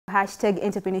Hashtag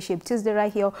Entrepreneurship Tuesday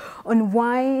right here on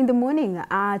Y in the Morning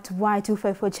at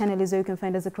Y254 channel is where you can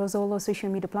find us across all our social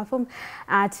media platforms.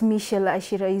 At Michelle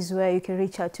Ashira is where you can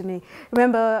reach out to me.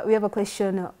 Remember, we have a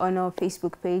question on our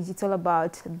Facebook page. It's all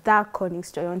about that conning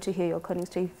story. I want to hear your conning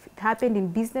story. If it happened in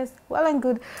business, well and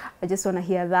good. I just want to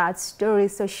hear that story.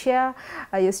 So share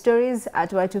your stories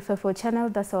at Y254 channel.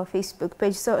 That's our Facebook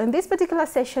page. So in this particular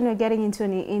session, we're getting into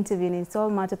an interview, and it's all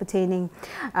matter pertaining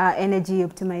energy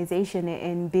optimization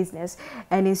in business.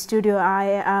 And in studio,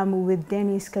 I am with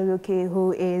Dennis Kariuki,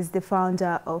 who is the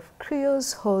founder of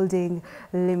Kariuki Holding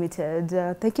Limited.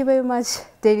 Thank you very much,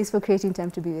 Dennis, for creating time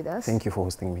to be with us. Thank you for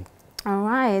hosting me. All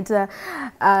right.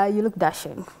 You look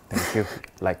dashing. Thank you.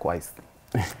 Likewise.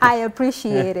 I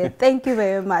appreciate it. Thank you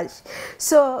very much.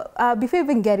 So before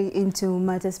even getting into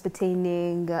matters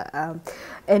pertaining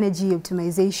energy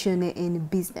optimization in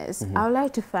business, I would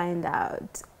like to find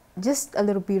out just a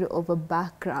little bit of a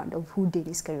background of who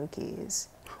Dennis Kariuki is.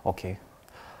 Okay.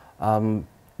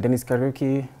 Dennis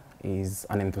Kariuki is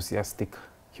an enthusiastic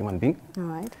human being. All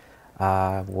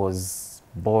right. Was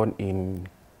born in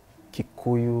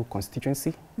Kikuyu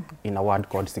constituency in a ward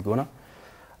called Sigona.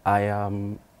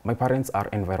 My parents are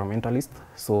environmentalists,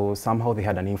 so somehow they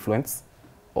had an influence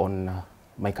on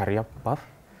my career path.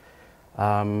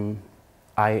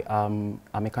 I am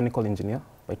a mechanical engineer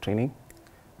by training.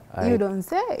 You don't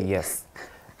say. Yes,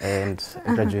 and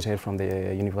I graduated from the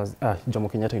Jomo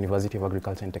Kenyatta University of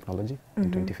Agriculture and Technology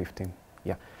in 2015.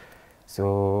 Yeah,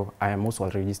 so I am also a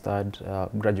registered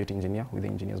graduate engineer with the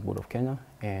Engineers Board of Kenya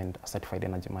and a certified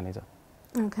energy manager.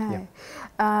 Okay.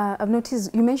 Yeah. I've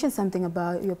noticed you mentioned something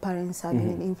about your parents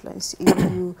having an influence in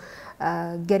you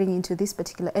getting into this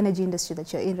particular energy industry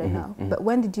that you're in right now. But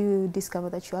when did you discover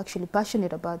that you're actually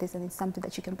passionate about this and it's something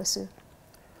that you can pursue?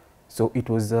 So it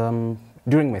was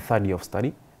during my third year of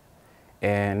study,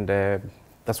 and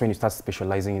that's when you start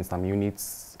specializing in some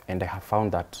units, and I have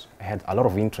found that I had a lot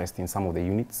of interest in some of the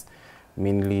units,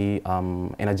 mainly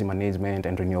energy management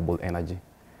and renewable energy.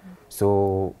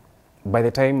 So by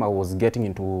the time I was getting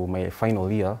into my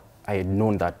final year, I had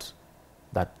known that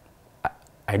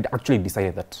I'd actually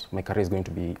decided that my career is going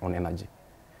to be on energy.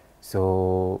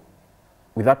 So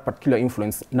with that particular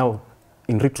influence, now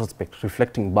in retrospect,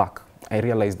 reflecting back, I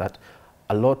realized that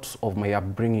a lot of my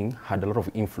upbringing had a lot of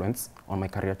influence on my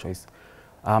career choice.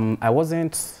 I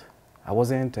wasn't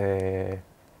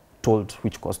told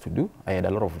which course to do. I had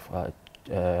a lot of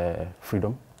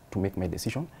freedom to make my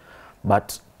decision.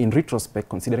 But in retrospect,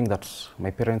 considering that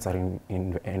my parents are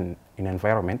in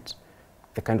environment,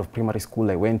 the kind of primary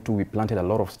school I went to, we planted a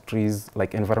lot of trees.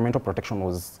 Like environmental protection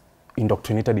was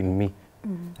indoctrinated in me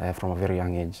from a very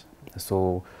young age.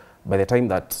 So by the time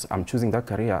that I'm choosing that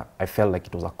career, I felt like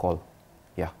it was a call.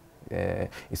 Yeah,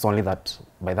 it's only that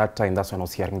by that time, that's when I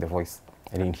was hearing the voice.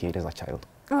 I didn't hear it as a child.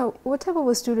 Oh, what type of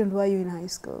a student were you in high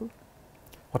school?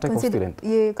 What type of student?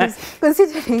 Yeah,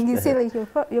 considering you say like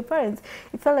your parents,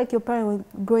 it felt like your parents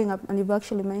were growing up, and you've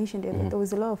actually mentioned it, that there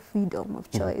was a lot of freedom of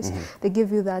choice. They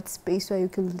give you that space where you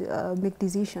could make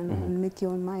decisions and make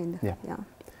your own mind. Yeah.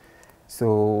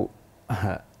 So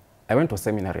I went to a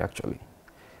seminary actually,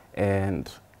 and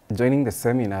joining the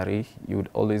seminary,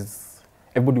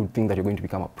 everybody would think that you're going to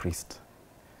become a priest.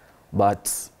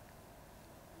 But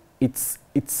it's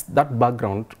that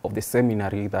background of the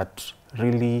seminary that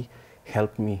really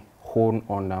helped me hone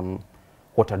on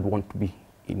what I'd want to be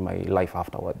in my life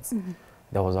afterwards.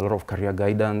 There was a lot of career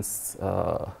guidance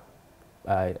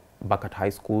back at high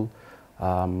school,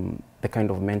 the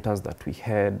kind of mentors that we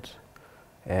had,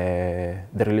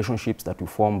 the relationships that we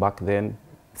formed back then,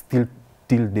 still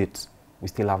till date. We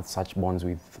still have such bonds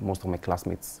with most of my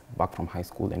classmates back from high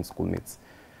school and schoolmates.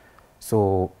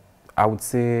 So I would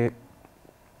say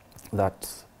that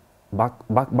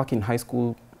back in high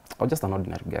school, I was just an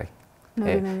ordinary guy.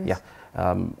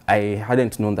 I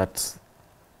hadn't known that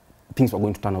things were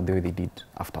going to turn out the way they did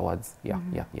afterwards.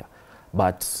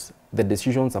 But the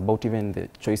decisions about even the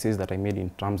choices that I made in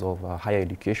terms of higher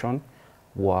education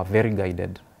were very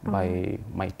guided by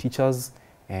my teachers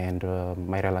and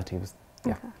my relatives.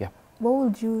 What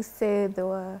would you say there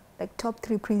were like top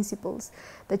 3 principles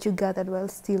that you gathered while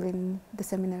still in the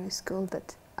seminary school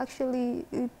that actually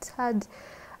it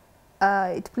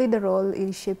played a role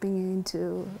in shaping you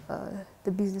into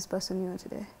the business person you are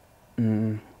today?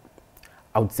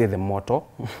 I would say the motto,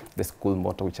 the school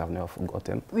motto, which I've never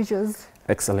forgotten. Which was?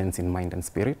 Excellence in mind and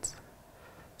spirit.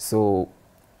 So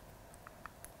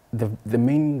the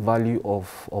main value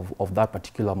of that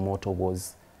particular motto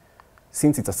was,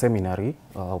 since it's a seminary,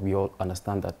 we all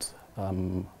understand that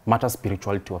matters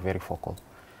spirituality are very focal.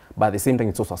 But at the same time,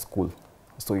 it's also a school,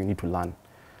 so you need to learn.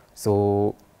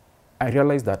 So I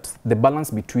realized that the balance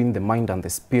between the mind and the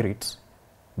spirit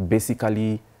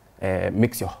basically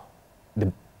makes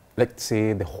let's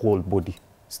say, the whole body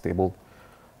stable.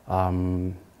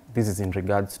 This is in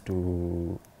regards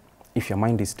to if your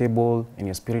mind is stable and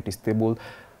your spirit is stable,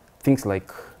 things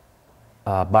like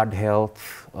bad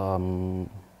health,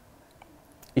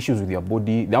 issues with your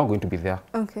body, they're not going to be there.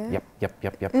 Okay.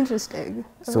 Yep. Interesting.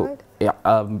 So, right. yeah,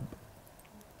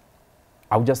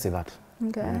 I would just say that.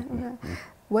 Okay.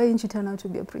 Why didn't you turn out to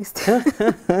be a priest?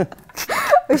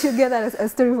 We should get that as a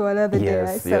story for another day,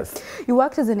 right? So you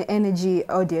worked as an energy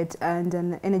audit and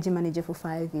an energy manager for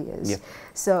 5 years. Yep.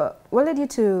 So what led you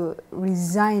to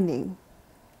resigning,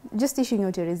 just issuing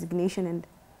out your resignation and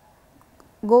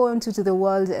go on to the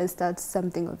world and start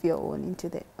something of your own into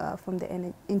the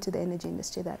into the energy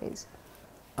industry, that is?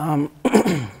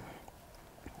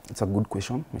 It's a good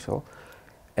question, Michelle.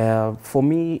 For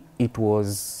me, it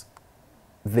was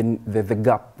the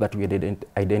gap that we had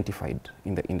identified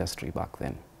in the industry back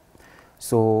then.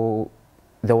 So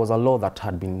there was a law that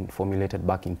had been formulated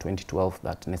back in 2012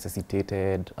 that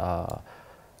necessitated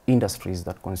industries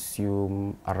that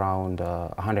consume around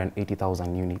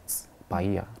 180,000 units per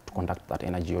year to conduct that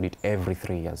energy audit every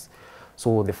 3 years.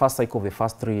 So the first cycle of the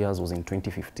first 3 years was in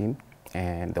 2015,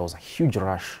 and there was a huge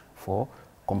rush for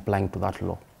complying to that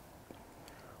law.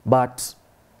 But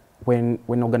when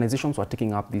organizations were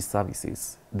taking up these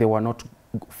services, they were not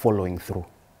following through.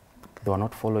 They were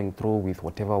not following through with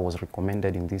whatever was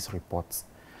recommended in these reports.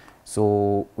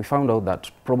 So we found out that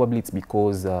probably it's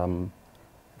because the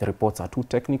reports are too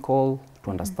technical to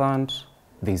understand.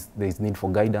 There's need for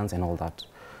guidance and all that.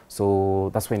 So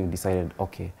that's when we decided,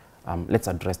 okay, let's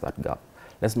address that gap.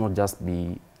 Let's not just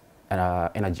be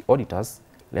energy auditors,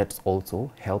 let's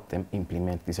also help them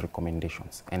implement these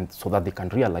recommendations, and so that they can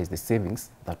realize the savings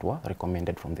that were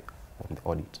recommended from the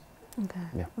audit. Okay.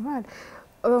 Yeah. All right.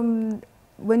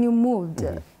 When you moved,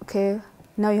 okay,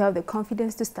 now you have the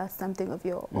confidence to start something of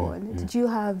your own. Did you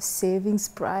have savings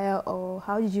prior, or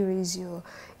how did you raise your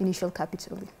initial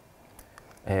capital?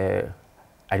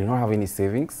 I did not have any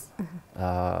savings.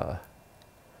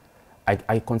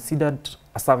 I considered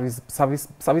a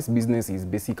service business is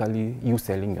basically you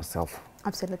selling yourself.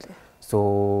 Absolutely.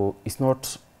 So it's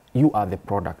not you are the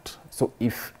product. So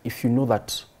if you know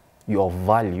that you are of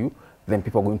value, then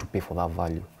people are going to pay for that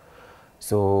value.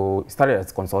 So it started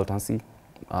as consultancy,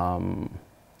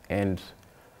 and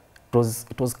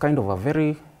it was kind of a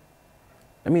very,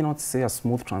 let me not say a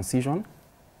smooth transition,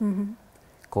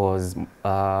 because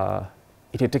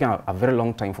it had taken a very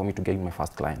long time for me to get my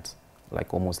first client,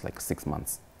 like almost like 6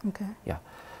 months. Okay. Yeah.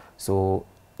 So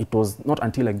it was not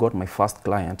until I got my first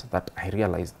client that I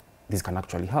realized this can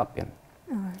actually happen.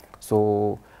 All right.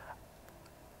 So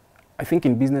I think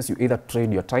in business, you either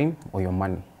trade your time or your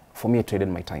money. For me, I traded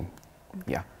my time.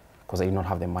 Yeah, because I did not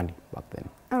have the money back then.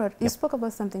 All right. You spoke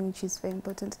about something which is very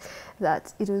important,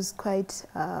 that it was quite,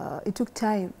 it took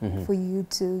time for you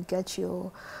to get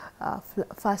your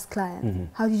first client.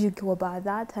 How did you go about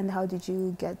that, and how did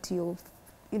you get your,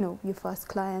 your first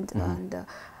client and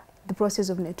the process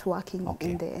of networking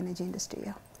in the energy industry?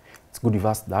 Yeah. It's good you've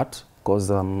asked that, because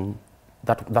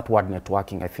that word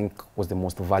networking, I think, was the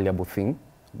most valuable thing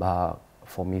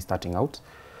for me starting out.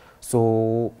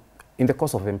 So in the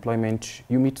course of employment,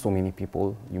 you meet so many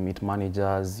people. You meet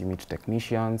managers, you meet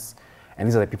technicians, and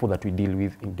these are the people that we deal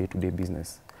with in day-to-day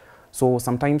business. So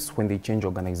sometimes when they change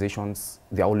organizations,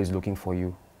 they're always looking for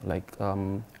you. Like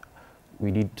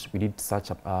we did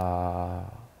such a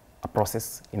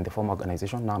process in the former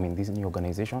organization. Now I'm in this new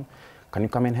organization. Can you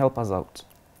come and help us out?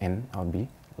 And I'll be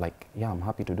like, yeah, I'm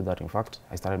happy to do that. In fact,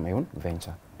 I started my own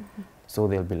venture. So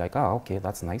they'll be like, ah, okay,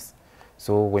 that's nice.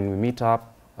 So when we meet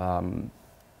up,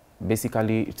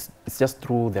 basically it's just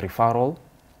through the referral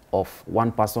of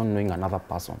one person knowing another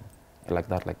person, like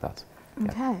that.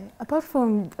 Okay. Yeah. Apart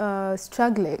from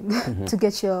struggling to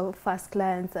get your first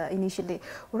clients initially,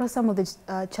 what are some of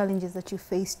the challenges that you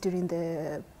faced during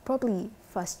the probably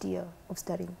first year of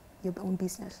starting your own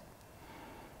business?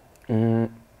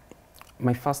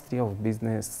 My first year of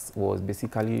business was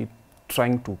basically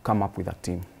trying to come up with a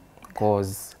team,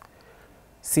 because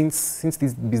since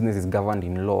this business is governed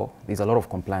in law, there's a lot of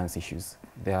compliance issues.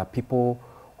 There are people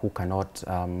who cannot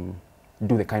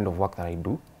do the kind of work that I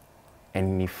do,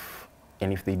 and if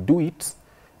they do it,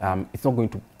 it's not going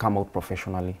to come out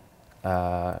professionally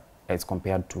as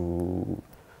compared to,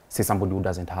 say, somebody who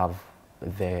doesn't have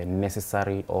the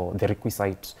necessary or the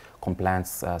requisite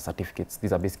compliance certificates.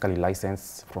 These are basically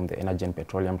licensed from the Energy and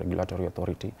Petroleum Regulatory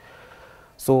Authority.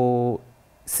 So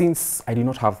since I did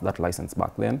not have that license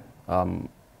back then,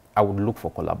 I would look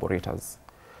for collaborators.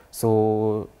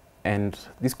 So And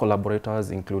these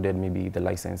collaborators included maybe the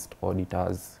licensed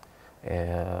auditors,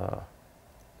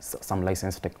 some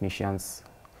licensed technicians,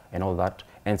 and all that.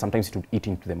 And sometimes it would eat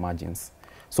into the margins.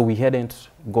 So we hadn't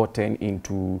gotten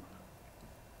into,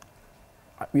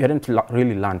 we hadn't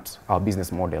really learned our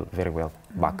business model very well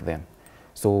back then.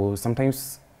 So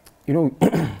sometimes, you know,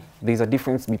 there's a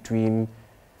difference between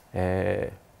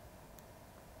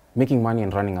making money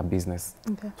and running a business.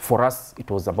 Okay. For us, it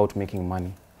was about making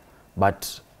money.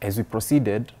 But as we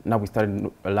proceeded, now we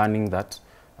started learning that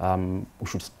we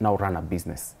should now run a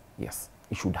business. Yes,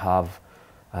 it should have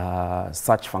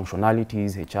such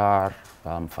functionalities, HR,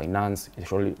 finance. It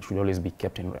should always be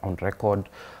kept on record.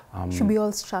 Should be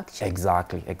all structured.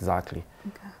 Exactly, exactly.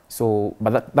 Okay. So,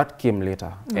 but that came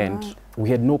later, and we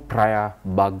had no prior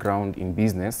background in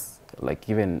business, like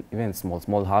even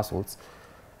small hustles.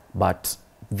 But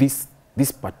this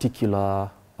particular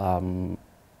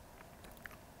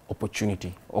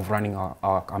opportunity of running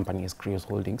our company as Krios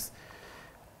Holdings,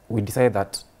 we decided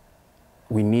that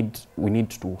we need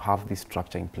to have this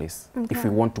structure in place if we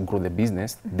want to grow the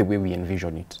business the way we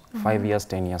envision it 5 years,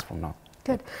 10 years from now.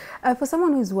 Good. For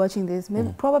someone who's watching this,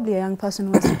 maybe probably a young person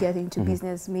who wants to get into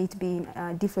business, may it be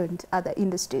in different other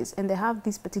industries, and they have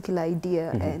this particular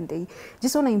idea and they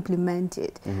just want to implement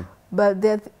it. But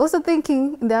they're also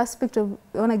thinking in the aspect of,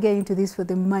 I want to get into this for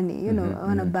the money, you know, I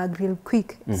want to bag real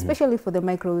quick, especially for the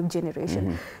microwave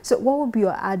generation. So what would be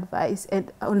your advice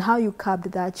on how you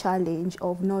curbed that challenge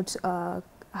of not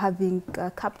having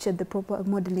captured the proper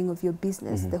modeling of your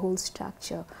business, the whole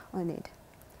structure on it?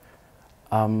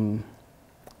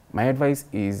 My advice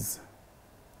is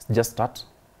just start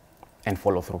and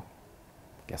follow through.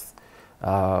 Yes.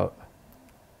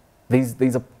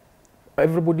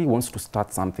 Everybody wants to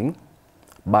start something,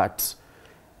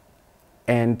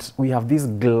 and we have this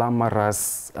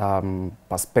glamorous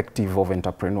perspective of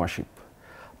entrepreneurship,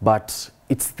 but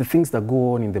it's the things that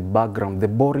go on in the background, the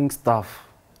boring stuff,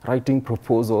 writing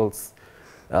proposals,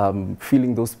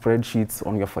 filling those spreadsheets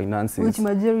on your finances. Which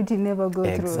majority never go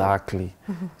through. Exactly.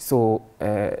 So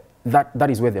that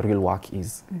is where the real work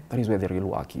is. That is where the real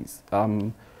work is.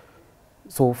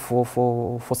 So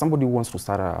for somebody who wants to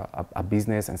start a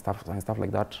business and stuff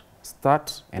like that,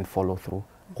 start and follow through,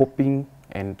 hoping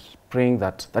and praying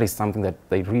that that is something that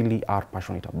they really are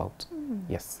passionate about.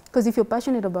 Yes. Because if you're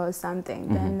passionate about something,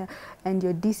 then and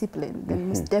you're disciplined, then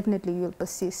most definitely you'll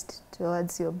persist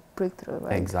towards your breakthrough,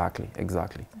 right? Exactly,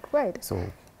 exactly. Right. So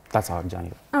that's our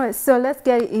journey. All right, so let's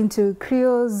get into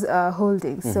Krios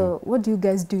Holdings. So what do you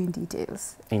guys do in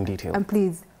details? In detail. And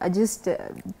please, I just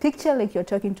picture like you're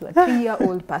talking to a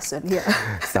 3-year-old person here.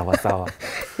 Sawa, sawa.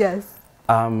 Yes.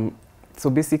 So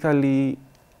basically,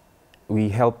 we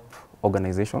help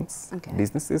organizations,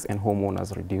 businesses, and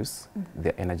homeowners reduce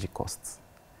their energy costs.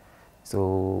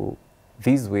 So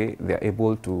this way, they're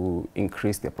able to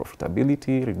increase their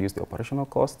profitability, reduce the operational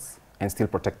costs, and still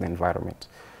protect the environment.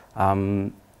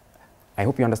 I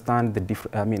hope you understand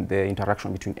the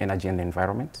interaction between energy and the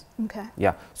environment. Okay.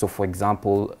 Yeah. So for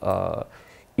example,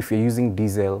 if you're using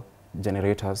diesel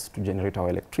generators to generate our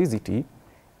electricity,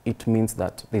 it means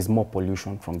that there's more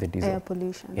pollution from the diesel. Air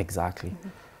pollution. Exactly.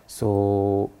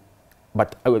 So,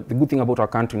 but the good thing about our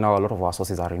country now, a lot of our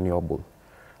sources are renewable.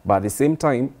 But at the same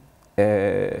time,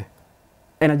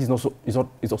 energy is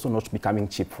also not becoming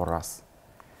cheap for us.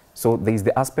 So there is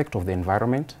the aspect of the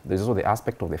environment, there's also the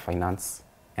aspect of the finance,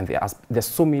 and there's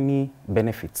so many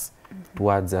benefits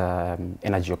towards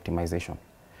energy optimization.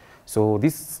 So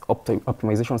these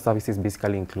optimization services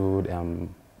basically include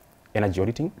energy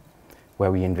auditing,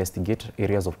 where we investigate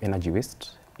areas of energy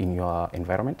waste in your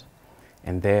environment,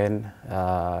 and then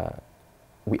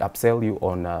we upsell you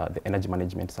on the energy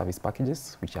management service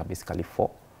packages, which are basically 4.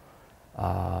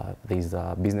 There's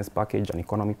a business package, an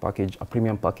economy package, a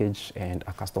premium package, and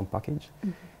a custom package.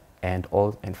 And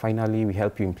finally, we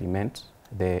help you implement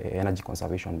the energy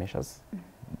conservation measures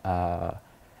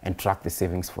and track the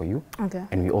savings for you. Okay.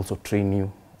 And we also train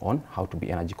you on how to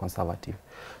be energy conservative.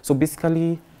 So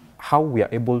basically, how we are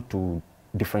able to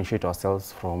differentiate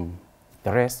ourselves from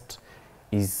the rest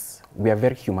is we are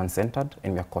very human-centered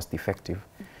and we are cost-effective.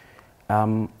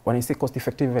 When I say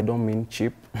cost-effective, I don't mean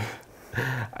cheap.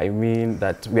 I mean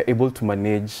that we are able to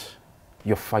manage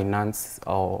your finance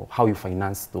or how you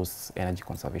finance those energy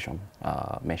conservation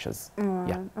measures.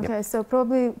 Yeah. Okay, so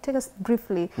probably take us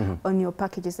briefly on your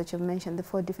packages that you've mentioned, the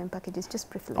 4 different packages, just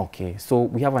briefly. Okay, so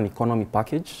we have an economy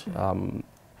package.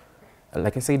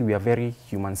 Like I said, we are very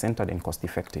human-centered and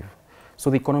cost-effective. So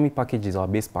the economy package is our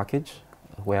base package,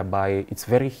 whereby it's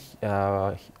very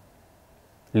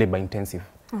labor-intensive.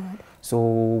 So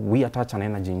we attach an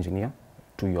energy engineer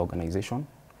to your organization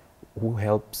who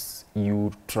helps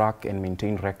you track and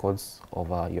maintain records of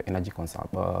your energy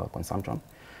consumption.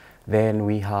 Then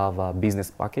we have a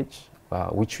business package,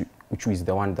 which is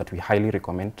the one that we highly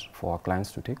recommend for our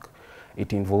clients to take.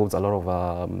 It involves a lot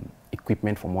of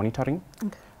equipment for monitoring,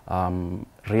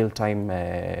 real-time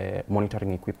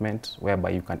monitoring equipment,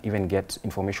 whereby you can even get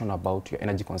information about your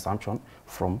energy consumption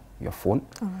from your phone.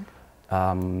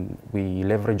 We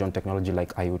leverage on technology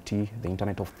like IoT, the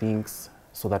Internet of Things,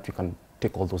 so that we can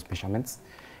take all those measurements.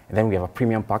 And then we have a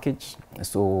premium package.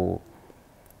 So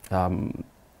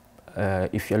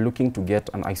if you're looking to get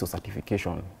an ISO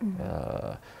certification,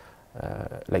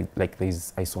 like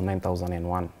there's ISO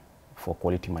 9001 for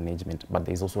quality management, but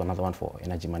there's also another one for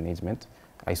energy management,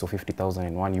 ISO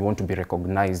 50001. You want to be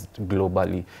recognized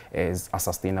globally as a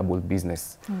sustainable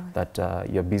business, that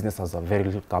your business has a very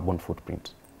little carbon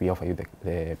footprint. We offer you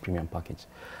the premium package.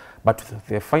 But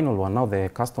the final one now, the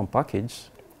custom package,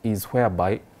 is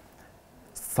whereby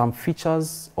some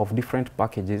features of different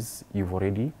packages you've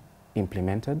already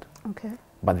implemented,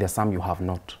 but there are some you have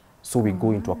not. So we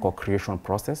go into a co-creation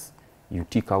process. You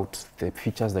tick out the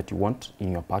features that you want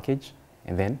in your package,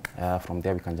 and then from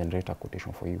there we can generate a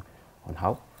quotation for you on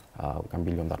how we can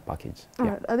build on that package.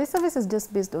 Are these services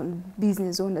just based on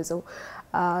business owners, or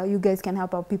you guys can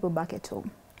help out people back at home?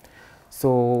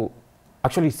 So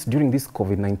actually it's during this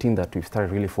COVID-19 that we've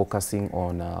started really focusing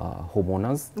on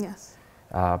homeowners. Yes.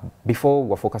 Before we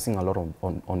were focusing a lot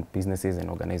on businesses and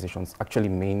organizations. Actually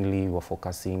mainly we're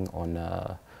focusing on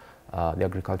the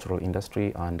agricultural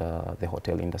industry and the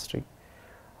hotel industry.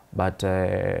 But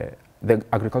the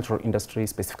agricultural industry,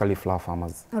 specifically flower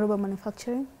farmers. What about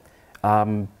manufacturing?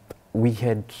 We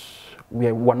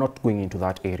were not going into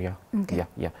that area.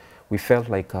 We felt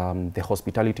like the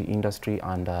hospitality industry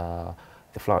and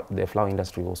the flower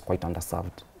industry was quite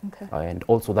underserved. And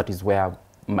also that is where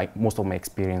most of my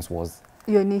experience was.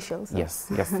 Your initials.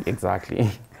 Yes, yes, exactly.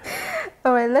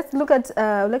 All right, let's look at,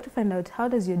 I'd like to find out, how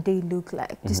does your day look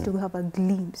like, just to have a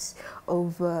glimpse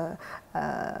of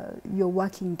your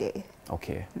working day?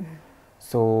 Okay.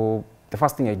 So the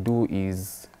first thing I do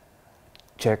is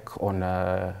check on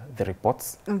the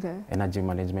reports, energy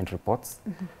management reports,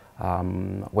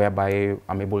 whereby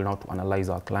I'm able now to analyze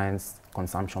our clients'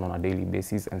 consumption on a daily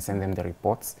basis and send them the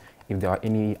reports. If there are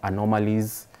any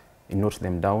anomalies, note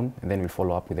them down, and then we'll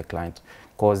follow up with the client.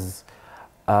 Because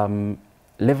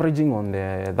leveraging on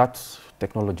that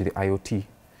technology, the IoT,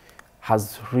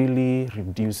 has really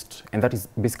reduced, and that is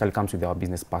basically comes with our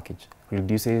business package,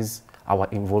 reduces our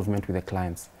involvement with the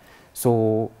clients.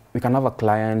 So we can have a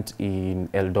client in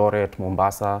Eldoret,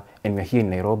 Mombasa, and we're here in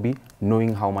Nairobi,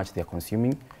 knowing how much they're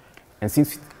consuming. And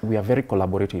since we are very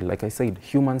collaborative, like I said,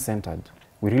 human-centered,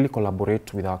 we really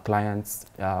collaborate with our clients'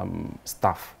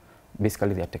 staff,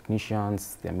 basically their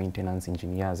technicians, their maintenance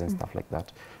engineers and stuff like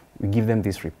that. We give them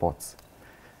these reports.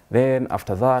 Then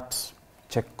after that,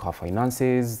 check our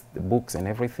finances, the books and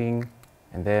everything.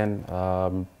 And then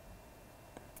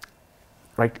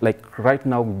right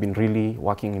now we've been really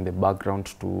working in the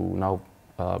background to now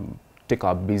take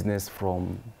our business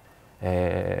from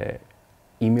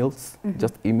emails,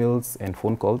 just emails and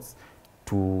phone calls,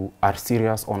 to our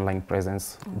serious online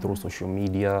presence through social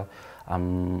media,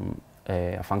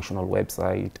 a functional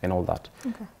website and all that.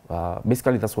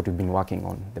 Basically that's what we've been working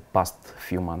on the past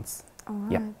few months.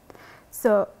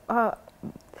 So I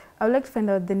would like to find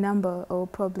out the number, or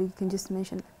probably you can just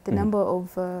mention the number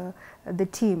of the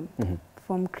team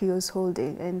from Krios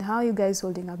Holding, and how are you guys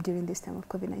holding up during this time of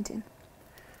COVID-19?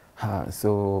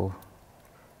 So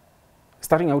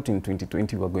starting out in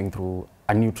 2020, we're going through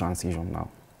a new transition now.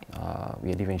 We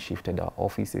had even shifted our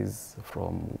offices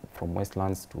from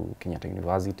Westlands to Kenyatta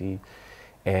University,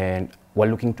 and we're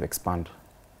looking to expand.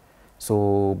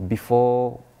 So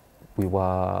before we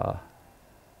were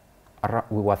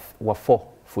 4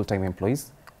 full-time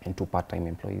employees and 2 part-time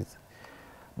employees,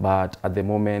 but at the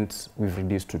moment we've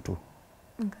reduced to 2.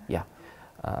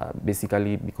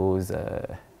 Basically because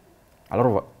a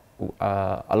lot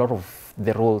of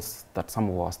the roles that some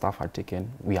of our staff had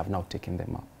taken, we have now taken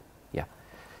them up.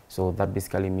 So that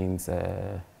basically means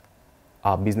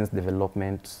our business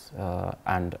development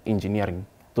and engineering,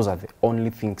 those are the only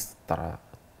things that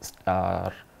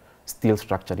are still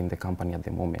structured in the company at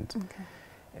the moment,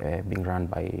 being run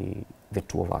by the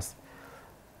 2 of us.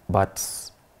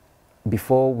 But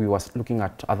before, we were looking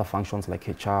at other functions like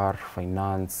HR,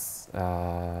 finance.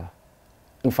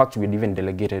 In fact, we had even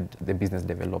delegated the business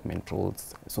development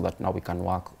roles so that now we can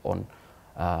work on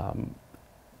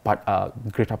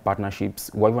greater partnerships.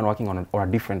 We're even working on a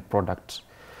different product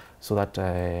so that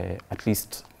at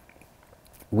least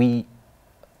we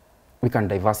can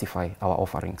diversify our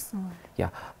offerings.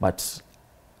 But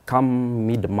come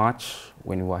mid-March,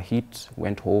 when we were hit,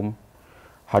 went home,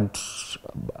 had,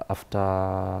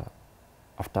 after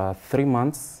 3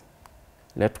 months,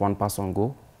 let one person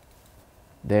go.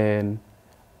 Then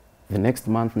the next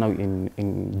month, now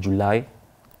in July,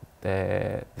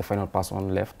 the final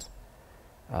person left.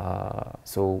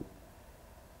 So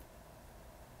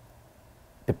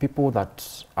the people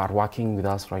that are working with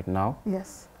us right now,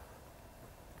 yes,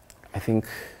 I think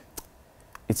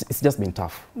it's just been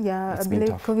tough. Yeah, I believe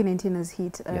COVID-19 has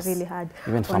hit yes. really hard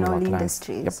Even on all clients.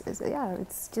 industries. Yep. Yeah,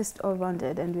 it's just all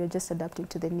rounded, and we're just adapting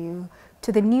to the new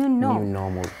norm. New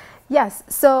normal. Yes.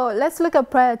 So let's look at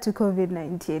prior to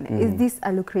COVID-19. Is this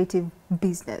a lucrative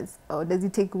business, or does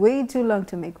it take way too long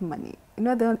to make money? You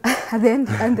know, at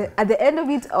the end of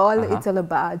it all, it's all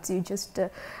about you just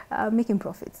making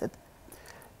profits.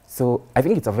 So I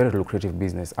think it's a very lucrative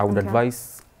business. I would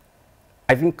advise.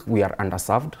 I think we are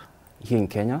underserved here in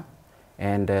Kenya,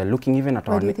 and looking even at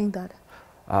Why do you think that?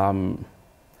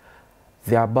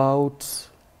 There are about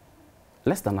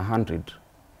less than 100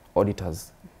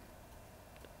 auditors,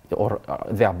 or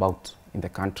thereabout, in the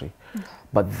country.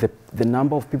 But the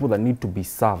number of people that need to be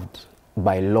served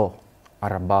by law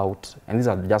are about, and these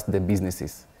are just the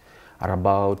businesses, are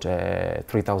about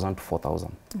 3,000 to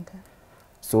 4,000. Okay.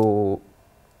 So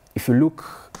if you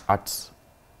look at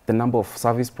the number of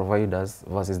service providers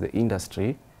versus the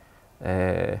industry,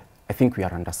 I think we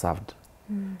are underserved.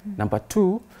 Number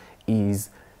two is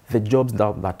the jobs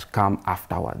that come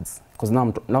afterwards. Because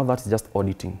now that's just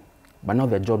auditing, but now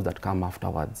there are jobs that come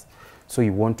afterwards. So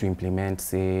you want to implement,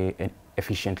 say,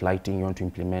 efficient lighting, you want to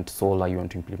implement solar, you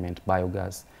want to implement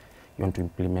biogas, you want to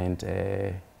implement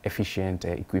efficient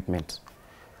equipment.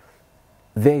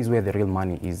 There is where the real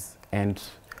money is. And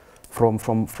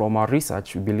from our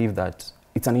research, we believe that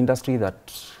it's an industry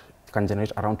that can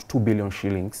generate around 2 billion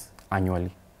shillings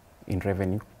annually in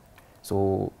revenue.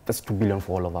 So that's 2 billion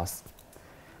for all of us.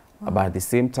 Wow. But at the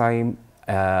same time,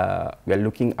 we are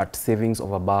looking at savings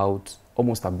of about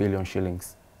almost 1 billion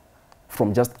shillings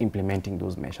from just implementing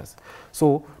those measures.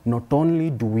 So not only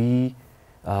do we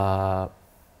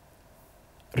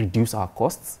reduce our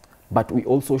costs, but we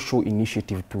also show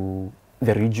initiative to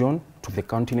the region, to the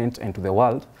continent, and to the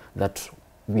world that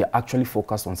we are actually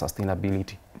focused on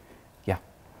sustainability. Yeah.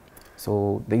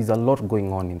 So there is a lot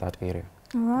going on in that area.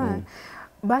 All right.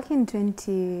 Back in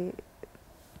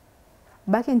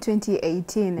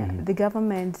 2018, the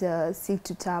government seek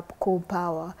to tap coal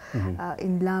power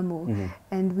in Lamu,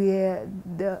 and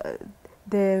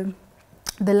the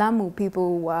Lamu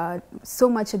people were so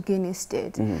much against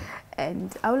it.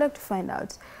 And I would like to find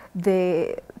out,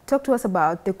 they talk to us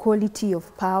about the quality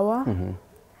of power,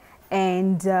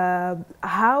 and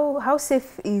how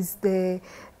safe is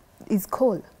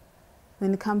coal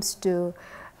when it comes to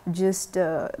just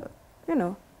you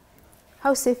know,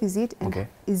 how safe is it, and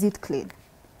is it clean?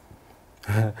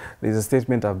 There's a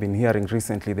statement I've been hearing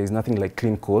recently, there's nothing like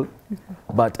clean coal,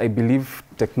 but I believe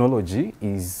technology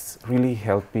is really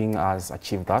helping us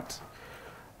achieve that.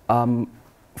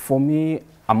 For me,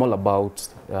 I'm all about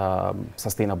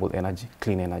sustainable energy,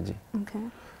 clean energy. Okay.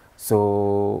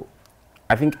 So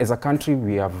I think as a country,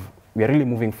 we are really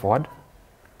moving forward.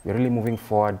 We're really moving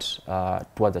forward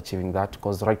towards achieving that,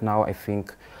 because right now I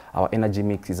think our energy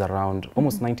mix is around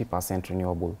almost 90%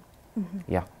 renewable.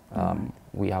 Yeah.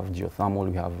 We have geothermal,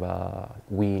 we have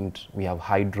wind, we have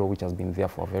hydro, which has been there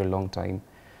for a very long time.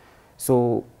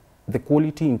 So the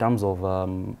quality in terms of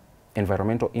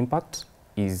environmental impact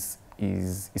is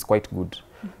quite good.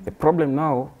 The problem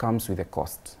now comes with the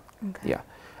cost. Okay. Yeah.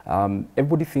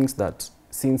 Everybody thinks that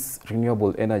since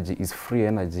renewable energy is free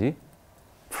energy,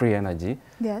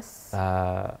 yes.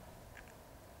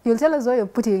 You'll tell us why you're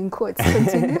putting in quotes.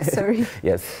 Continue. Sorry.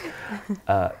 Yes.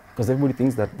 Because everybody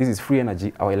thinks that this is free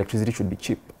energy, our electricity should be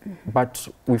cheap. But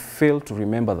we fail to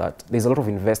remember that there's a lot of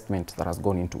investment that has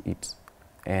gone into it.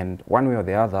 And one way or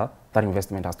the other, that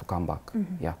investment has to come back.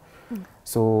 Yeah.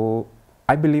 So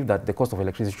I believe that the cost of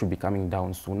electricity should be coming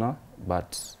down sooner,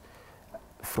 but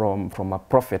from a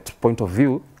profit point of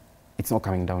view, it's not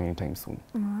coming down anytime soon.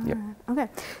 Yep. Okay.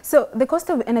 So the cost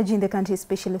of energy in the country,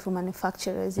 especially for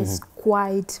manufacturers, is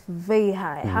quite very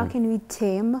high. How can we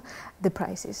tame the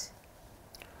prices?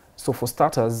 So for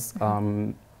starters,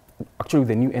 actually with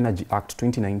the new Energy Act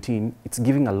 2019, it's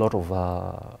giving a lot of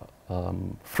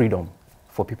freedom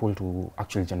for people to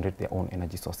actually generate their own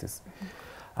energy sources.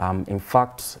 In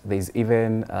fact, there's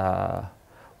even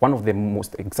one of the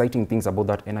most exciting things about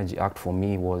that Energy Act for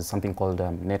me was something called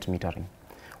net metering,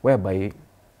 whereby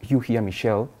you here,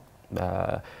 Michelle,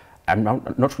 I'm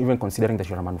not even considering that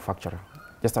you're a manufacturer.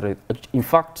 In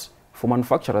fact, for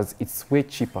manufacturers, it's way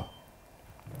cheaper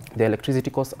the electricity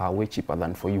costs are way cheaper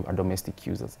than for you, domestic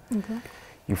users. Okay.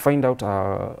 You find out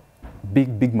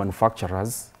big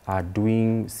manufacturers are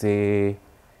doing, say,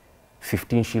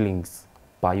 15 shillings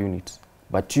per unit.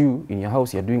 But you, in your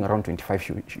house, you're doing around 25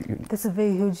 units. That's a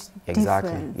very huge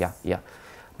Exactly, difference. yeah.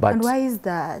 But and why is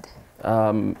that?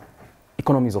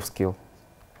 Economies of scale.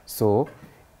 So,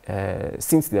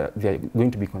 since they're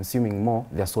going to be consuming more,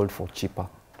 they're sold for cheaper.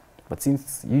 But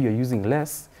since you're using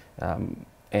less,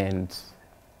 and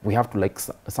we have to, like,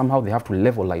 somehow they have to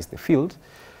levelize the field,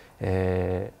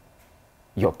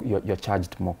 you're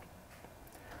charged more.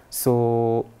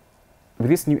 So with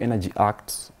this new Energy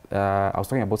Act, I was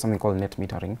talking about something called net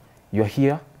metering. You're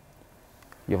here,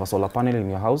 you have a solar panel in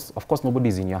your house. Of course,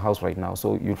 nobody's in your house right now,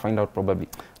 so you'll find out probably,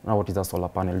 now what is a solar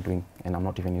panel doing? And I'm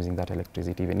not even using that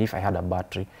electricity, even if I had a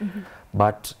battery.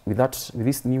 But with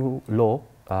this new law,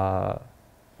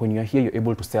 when you're here, you're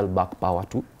able to sell back power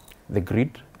to the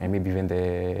grid and maybe even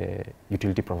the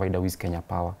utility provider with Kenya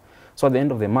Power. So at the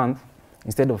end of the month,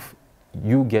 instead of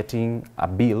you getting a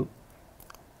bill,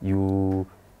 you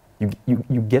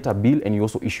get a bill and you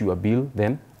also issue a bill,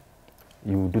 then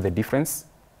you do the difference,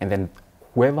 and then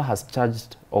whoever has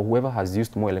charged or whoever has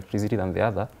used more electricity than the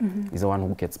other is the one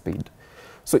who gets paid.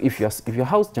 So if your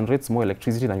house generates more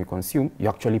electricity than you consume, you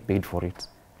actually paid for it.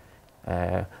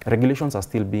 Regulations are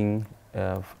still being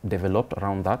developed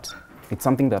around that. It's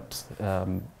something that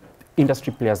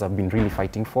industry players have been really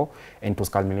fighting for, and it was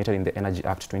culminated in the Energy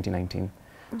Act 2019.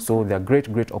 So there are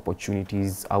great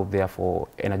opportunities out there for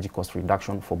energy cost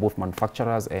reduction for both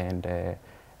manufacturers and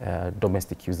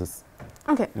domestic users.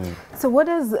 Okay, so what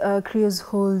is Krios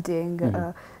Holding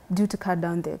do to cut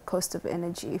down the cost of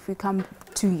energy? If we come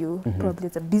to you, probably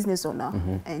as a business owner,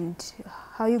 and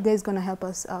how are you guys going to help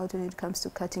us out when it comes to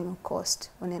cutting a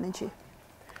cost on energy?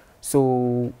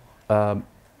 So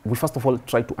we first of all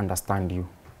try to understand you,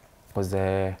 because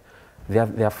there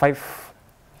are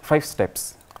five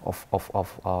steps of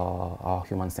our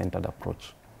human-centered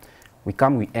approach. We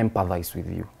empathize with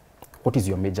you. What is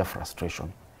your major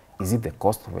frustration? Is it the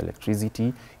cost of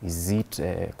electricity? Is it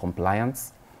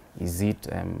compliance? Is it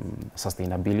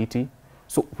sustainability?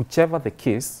 So whichever the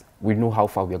case, we know how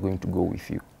far we are going to go with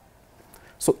you.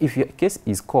 So if your case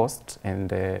is cost,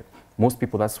 and most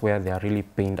people, that's where they are really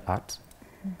pained at,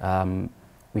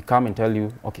 we come and tell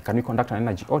you, okay, can we conduct an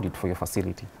energy audit for your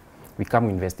facility? We come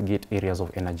investigate areas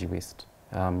of energy waste.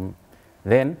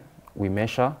 Then we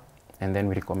measure, and then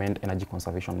we recommend energy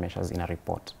conservation measures in a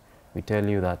report. We tell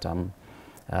you that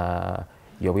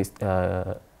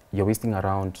you're wasting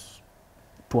around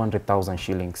 200,000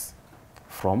 shillings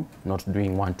from not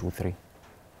doing 1, 2, 3.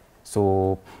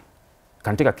 So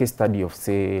can take a case study of,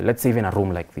 say, let's say even a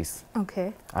room like this.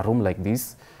 Okay. A room like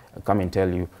this, come and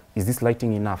tell you, is this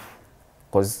lighting enough?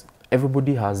 Because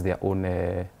everybody has their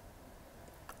own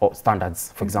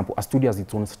standards. For example, a studio has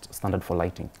its own standard for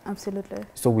lighting. Absolutely.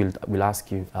 So we'll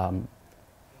ask you,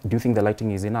 do you think the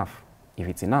lighting is enough? If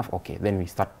it's enough, okay, then we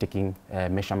start taking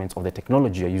measurements of the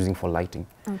technology you're using for lighting.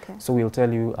 Okay. So we'll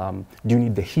tell you, do you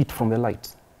need the heat from the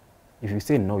light? If you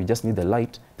say no, you just need the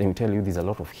light, then we tell you there's a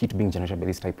lot of heat being generated by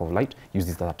this type of light, use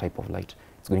this other type of light.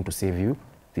 It's going to save you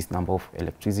this number of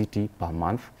electricity per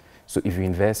month. So if you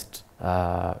invest,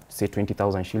 say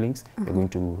 20,000 shillings, you're going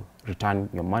to return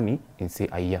your money in, say,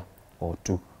 a year or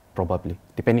 2, probably,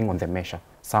 depending on the measure.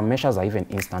 Some measures are even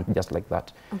instant, just like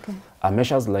that. Okay.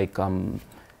 Measures like,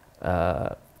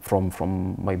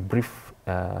 from my brief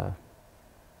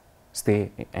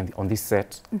stay on this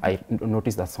set, I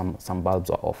noticed that some bulbs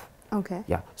are off. Okay.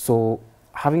 Yeah. So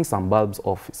having some bulbs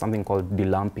off is something called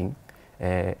delamping.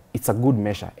 It's a good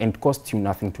measure, and it costs you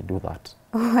nothing to do that.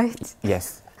 Right.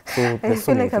 Yes. So I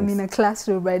feel like I'm in a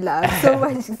classroom right now. I'm so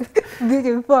much being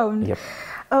informed. Yep.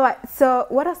 All right. So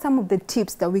what are some of the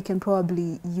tips that we can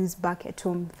probably use back at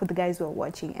home for the guys who are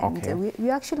watching? And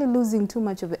we're actually losing too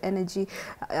much of energy,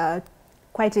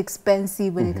 quite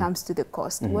expensive when it comes to the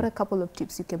cost. What are a couple of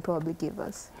tips you can probably give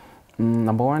us?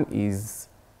 Number one is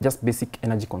just basic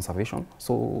energy conservation.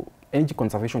 So energy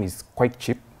conservation is quite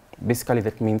cheap. Basically,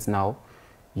 that means now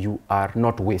you are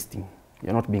not wasting.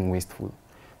 You're not being wasteful.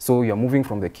 So you're moving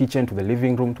from the kitchen to the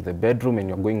living room to the bedroom, and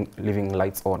you're leaving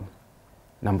lights on.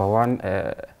 Number one,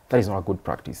 that is not a good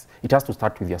practice. It has to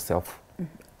start with yourself.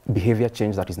 Behavior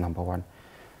change, that is number one.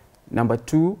 Number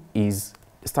two is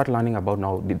start learning about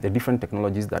now the different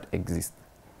technologies that exist.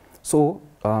 So,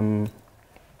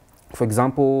 for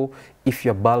example, if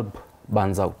your bulb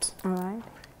burns out,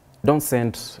 don't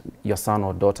send your son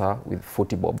or daughter with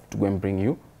 40 bob to go and bring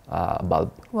you a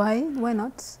bulb. Why? Why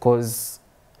not? Because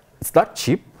it's that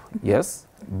cheap, yes,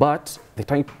 but the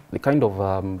kind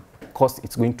of cost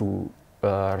it's going to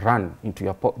run into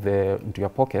your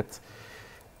pocket,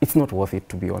 it's not worth it,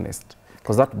 to be honest,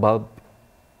 because that bulb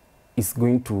is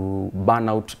going to burn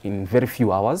out in very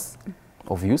few hours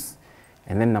of use,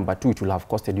 and then number two, it will have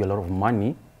costed you a lot of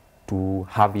money to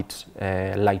have it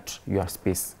light your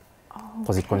space,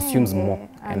 because it consumes more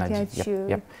energy. I get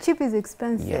you. Cheap is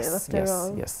expensive, after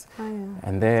all. Yes. Oh, yeah.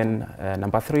 And then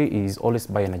number three is always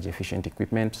buy energy efficient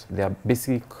equipment. There are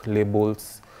basic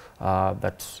labels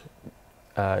that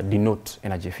denote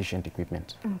energy efficient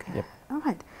equipment. Okay. Yep.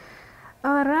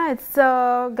 All right.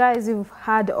 So, guys, you've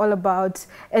heard all about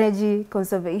energy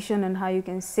conservation and how you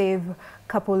can save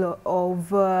couple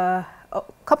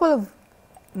of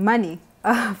money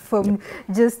from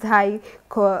just high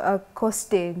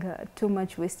costing, too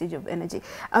much wastage of energy.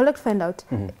 I would like to find out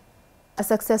a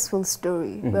successful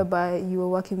story whereby you were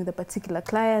working with a particular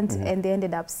client and they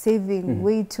ended up saving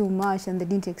way too much, and they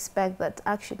didn't expect that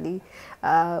actually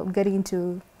getting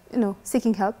into,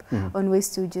 seeking help on ways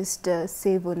to just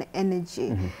save on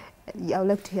energy. I would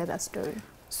like to hear that story.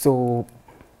 So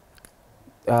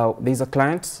there's a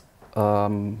client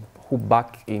who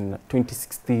back in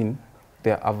 2016,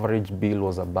 their average bill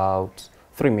was about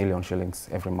 3 million shillings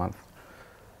every month.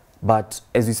 But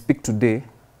as we speak today,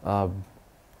 let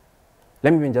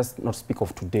me even just not speak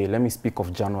of today, let me speak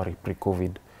of January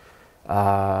pre-COVID.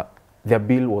 Their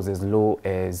bill was as low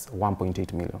as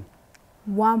 1.8 million.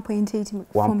 1.8 million?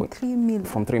 From 3 million?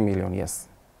 From 3 million, yes.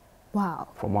 Wow.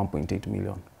 From 1.8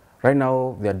 million. Right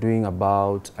now, they're doing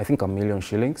about, I think, 1 million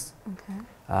shillings. Okay.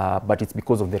 But it's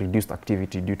because of the reduced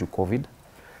activity due to COVID.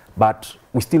 But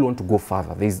we still want to go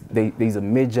further. There's a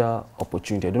major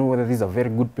opportunity. I don't know whether this is a very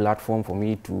good platform for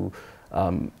me to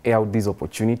air out this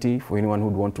opportunity for anyone who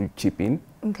would want to chip in.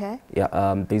 Okay.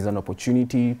 Yeah, there's an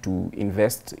opportunity to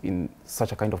invest in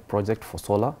such a kind of project for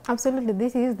solar. Absolutely,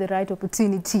 this is the right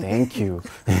opportunity. Thank you.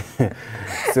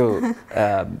 So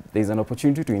there's an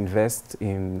opportunity to invest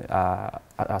in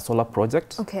a solar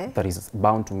project that is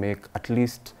bound to make at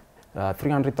least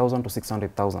 300,000 to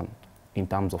 600,000 in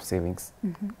terms of savings.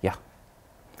 Yeah.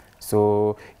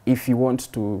 So if you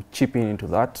want to chip in into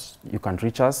that, you can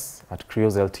reach us at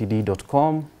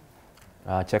kriosltd.com.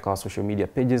 Check our social media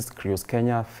pages, Krios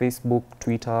Kenya, Facebook,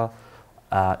 Twitter,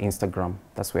 Instagram.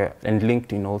 That's where, and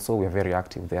LinkedIn also, we're very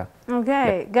active there.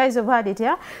 Okay, guys, you've heard it,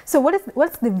 yeah? So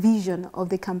what's the vision of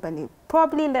the company?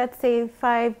 Probably, let's say,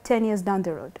 5-10 years down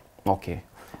the road. Okay.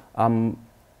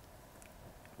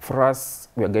 For us,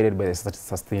 we are guided by the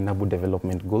Sustainable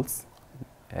Development Goals.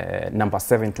 Number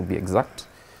 7 to be exact.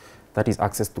 That is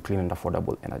access to clean and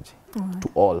affordable energy to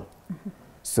all.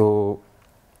 So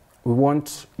we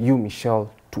want you,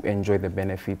 Michelle, to enjoy the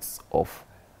benefits of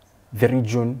the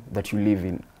region that you live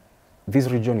in. This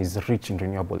region is rich in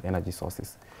renewable energy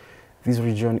sources. This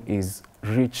region is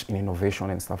rich in innovation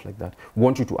and stuff like that. We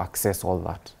want you to access all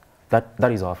that.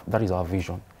 That is our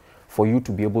vision, for you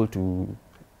to be able to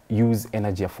use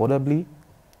energy affordably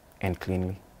and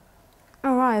cleanly.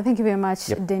 All right, thank you very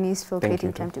much, Dennis, for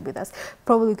taking time to be with us.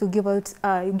 Probably you could give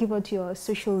out your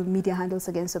social media handles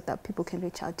again so that people can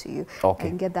reach out to you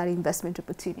and get that investment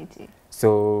opportunity.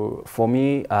 So for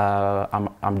me,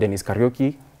 I'm Dennis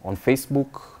Kariuki on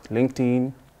Facebook,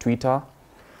 LinkedIn, Twitter.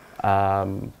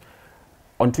 On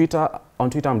Twitter,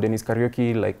 I'm Dennis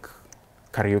Kariuki, like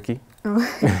karaoke.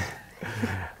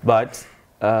 But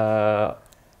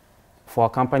for our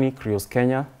company, Krios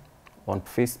Kenya, on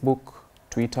Facebook,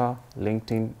 Twitter,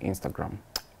 LinkedIn, Instagram.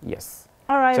 Yes.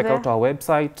 All right. Check out our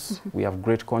website. We have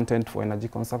great content for energy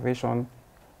conservation.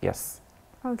 Yes.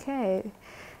 Okay.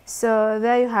 So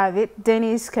there you have it.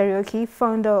 Dennis Kariuki,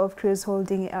 founder of Krios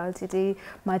Holding Ltd,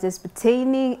 matters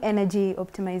pertaining energy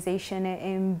optimization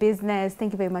in business.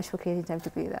 Thank you very much for creating time to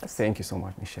be with us. Thank you so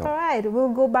much, Michelle. All right.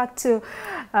 We'll go back to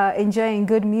enjoying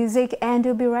good music, and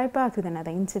we'll be right back with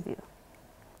another interview.